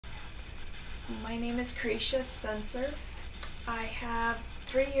My name is Krisha Spencer. I have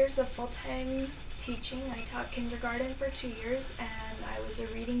 3 years of full-time teaching. I taught kindergarten for 2 years, and I was a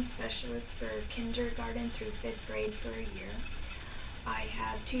reading specialist for kindergarten through 5th grade for a year. I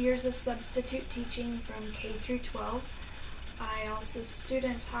have 2 years of substitute teaching from K through 12. I also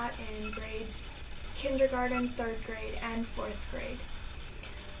student taught in grades kindergarten, 3rd grade, and 4th grade.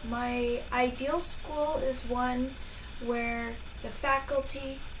 My ideal school is one where the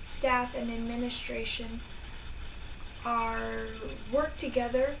faculty, staff, and administration work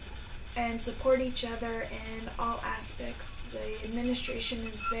together and support each other in all aspects. The administration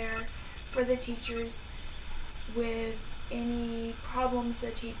is there for the teachers with any problems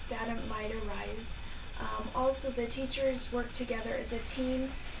that might arise. Also, the teachers work together as a team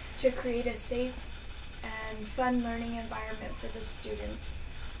to create a safe and fun learning environment for the students.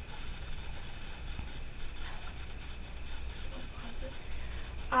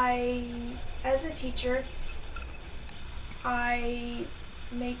 As a teacher,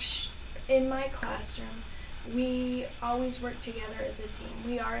 in my classroom, we always work together as a team.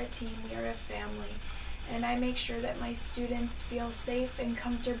 We are a team, we are a family, and I make sure that my students feel safe and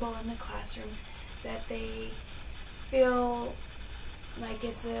comfortable in the classroom, that they feel like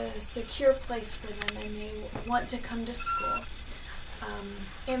it's a secure place for them and they want to come to school.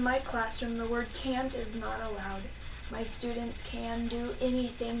 In my classroom, the word can't is not allowed. My students can do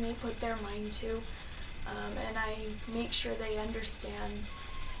anything they put their mind to, and I make sure they understand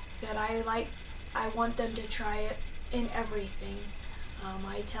that I want them to try it in everything.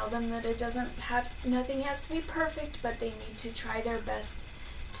 I tell them that nothing has to be perfect, but they need to try their best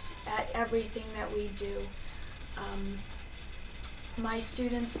at everything that we do. My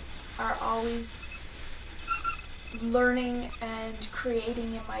students are always learning and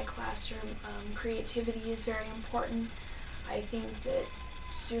creating in my classroom. Creativity is very important. I think that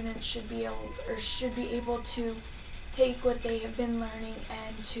students should be able to take what they have been learning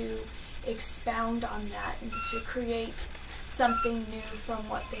and to expound on that and to create something new from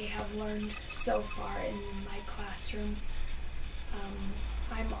what they have learned so far in my classroom.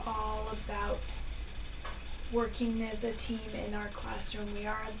 I'm all about working as a team in our classroom. We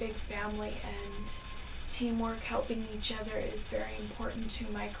are a big family, and teamwork, helping each other is very important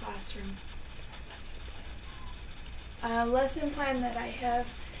to my classroom. A lesson plan that I have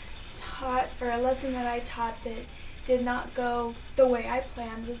taught, or a lesson that I taught that did not go the way I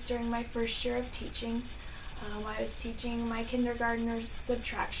planned, was during my first year of teaching. I was teaching my kindergartners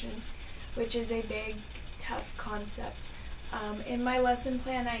subtraction, which is a big, tough concept. In my lesson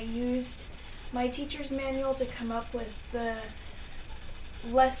plan, I used my teacher's manual to come up with the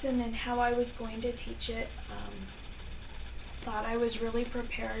lesson and how I was going to teach it. Thought I was really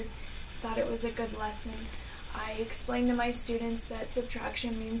prepared, thought it was a good lesson. I explained to my students that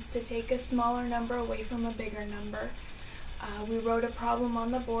subtraction means to take a smaller number away from a bigger number. We wrote a problem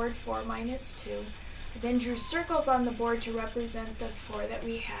on the board, 4 minus 2. I then drew circles on the board to represent the 4 that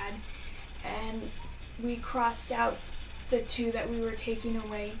we had, and we crossed out the 2 that we were taking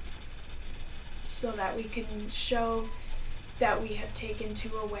away so that we can show that we have taken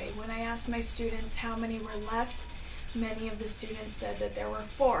 2 away. When I asked my students how many were left, many of the students said that there were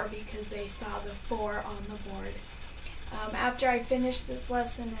 4 because they saw the 4 on the board. After I finished this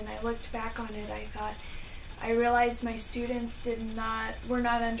lesson and I looked back on it, I realized my students were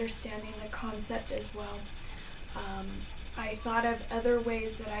not understanding the concept as well. I thought of other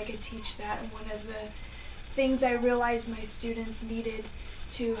ways that I could teach that, and one of the things I realized my students needed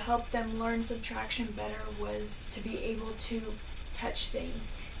to help them learn subtraction better was to be able to touch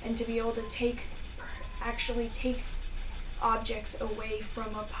things and to be able to actually take objects away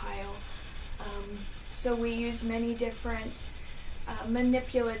from a pile. So we use many different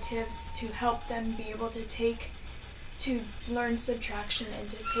manipulatives to help them be able to learn subtraction and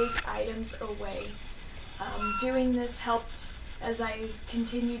to take items away. Doing this helped, as I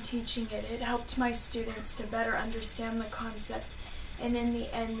continued teaching it, it helped my students to better understand the concept, and in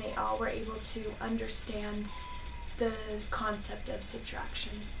the end they all were able to understand the concept of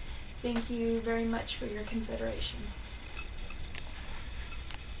subtraction. Thank you very much for your consideration.